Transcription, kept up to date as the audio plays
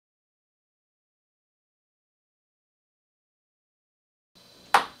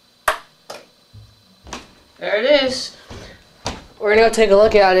There it is. We're gonna go take a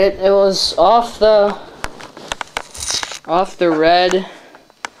look at it. It was off the red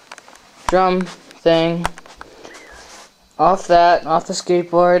drum thing. Off the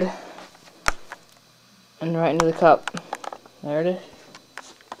skateboard. And right into the cup. There it is.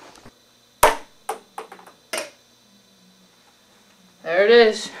 There it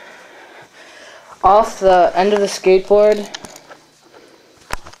is. Off the end of the skateboard.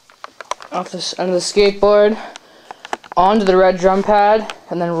 Off the end of the skateboard. Onto the red drum pad.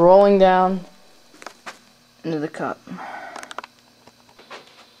 And then rolling down into the cup.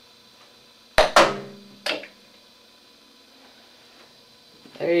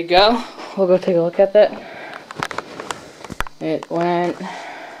 There you go. We'll go take a look at that. It went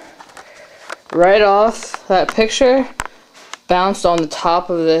right off that picture, bounced on the top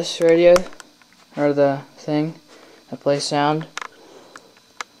of this radio, or the thing that plays sound,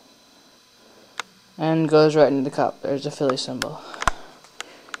 and goes right into the cup. There's a Philly symbol.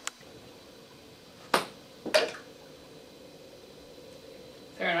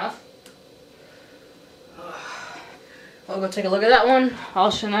 Fair enough. I'll go take a look at that one. I'll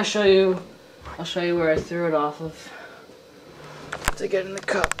show you where I threw it off of to get in the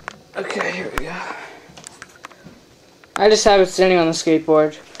cup. Okay, here we go. I just have it standing on the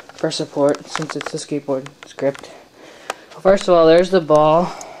skateboard for support since it's a skateboard script. First of all, there's the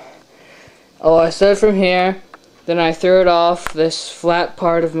ball. Oh, I started from here, then I threw it off this flat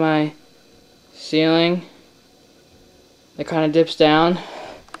part of my ceiling. It kind of dips down,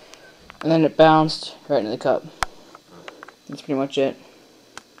 and then it bounced right into the cup. That's pretty much it.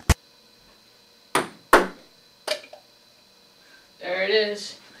 There it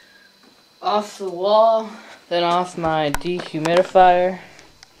is. Off the wall, then off my dehumidifier,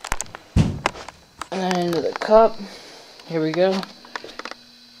 and then into the cup. Here we go.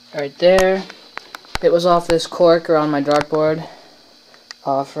 Right there. It was off this cork around my dartboard.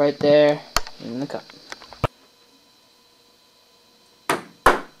 Off right there, in the cup.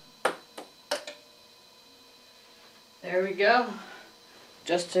 There we go.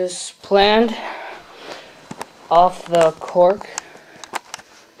 Just as planned. Off the cork.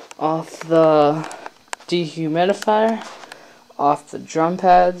 Off the dehumidifier. Off the drum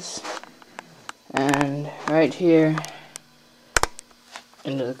pads. And right here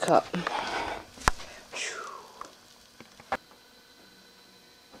into the cup.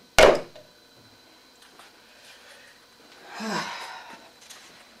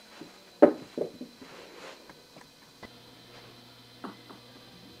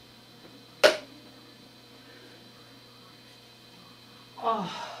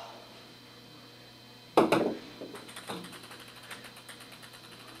 Oh.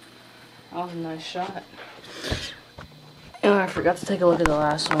 That was a nice shot. Oh, I forgot to take a look at the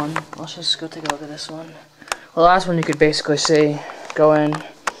last one. Let's just go take a look at this one. The last one you could basically see go in.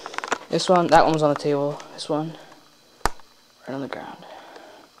 This one, that one was on the table. This one, right on the ground.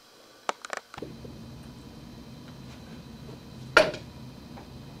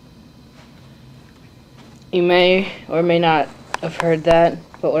 You may or may not have heard that,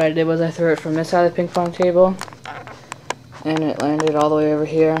 but what I did was I threw it from this side of the ping pong table, and it landed all the way over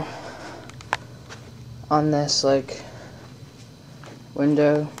here on this like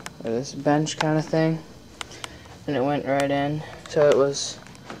window or this bench kind of thing, and it went right in. So it was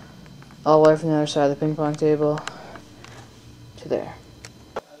all the way from the other side of the ping pong table to there.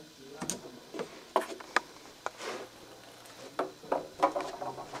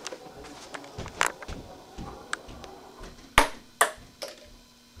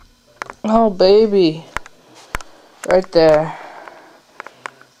 Oh baby, right there,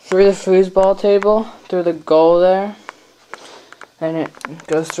 through the foosball table, through the goal there, and it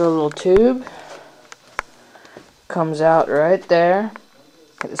goes through a little tube, comes out right there,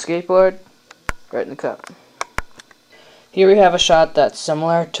 hit the skateboard, right in the cup. Here we have a shot that's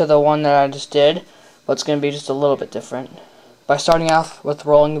similar to the one that I just did, but it's going to be just a little bit different. By starting off with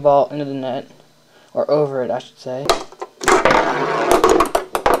rolling the ball into the net, or over it I should say.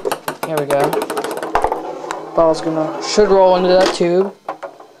 Here we go. Ball's should roll into that tube.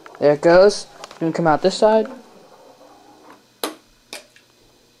 There it goes. It's gonna come out this side.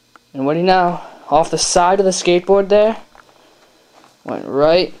 And what do you know? Off the side of the skateboard there, went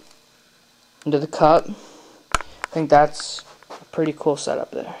right into the cup. I think that's a pretty cool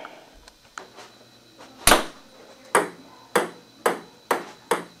setup there.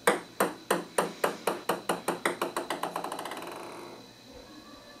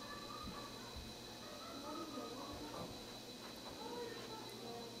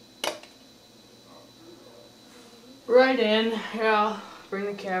 Right in. Here, I'll bring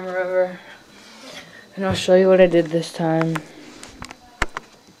the camera over. And I'll show you what I did this time.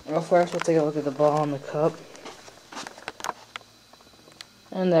 Well, first we'll take a look at the ball in the cup.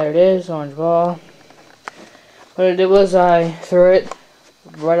 And there it is, orange ball. What I did was I threw it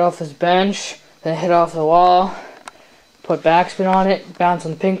right off this bench, then hit off the wall, put backspin on it, bounced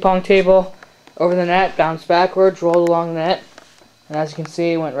on the ping pong table, over the net, bounced backwards, rolled along the net, and as you can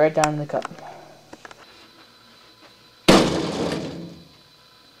see, it went right down in the cup.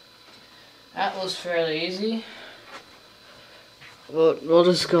 That was fairly easy. We'll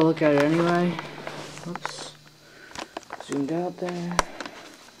just go look at it anyway. Oops. Zoomed out there.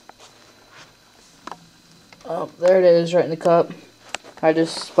 Oh, there it is, right in the cup. I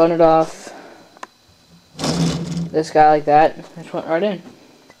just spun it off this guy like that. It just went right in.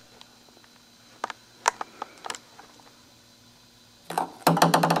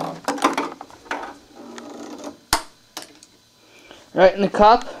 Right in the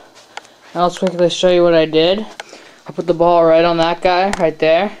cup. Now let's quickly show you what I did. I put the ball right on that guy, right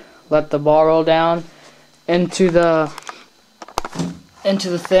there. Let the ball roll down into the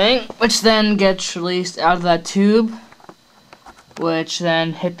thing, which then gets released out of that tube, which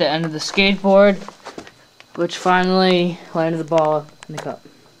then hit the end of the skateboard, which finally landed the ball in the cup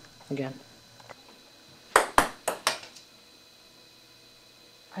again.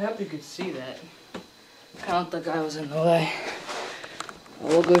 I hope you could see that. Kind of looked like I was in the way.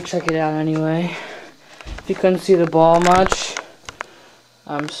 We'll go check it out anyway. If you couldn't see the ball much,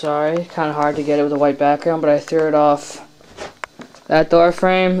 I'm sorry. Kind of hard to get it with a white background, but I threw it off that door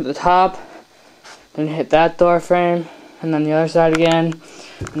frame at the top, then hit that door frame, and then the other side again,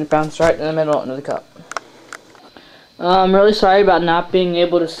 and it bounced right in the middle into the cup. I'm really sorry about not being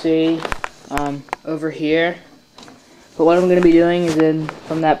able to see over here, but what I'm going to be doing is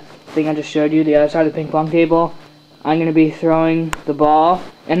from that thing I just showed you, the other side of the ping pong table, I'm going to be throwing the ball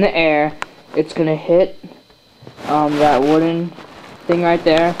in the air. It's going to hit that wooden thing right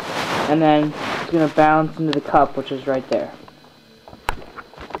there, and then it's going to bounce into the cup, which is right there.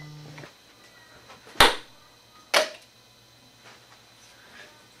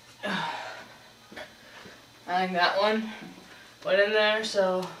 I think that one went in there,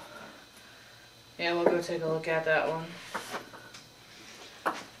 so yeah, we'll go take a look at that one.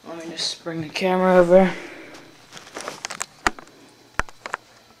 Let me just bring the camera over.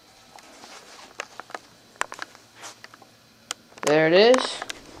 There it is,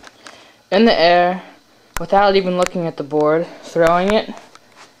 in the air, without even looking at the board, throwing it,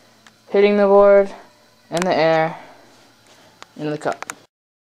 hitting the board, in the air, into the cup.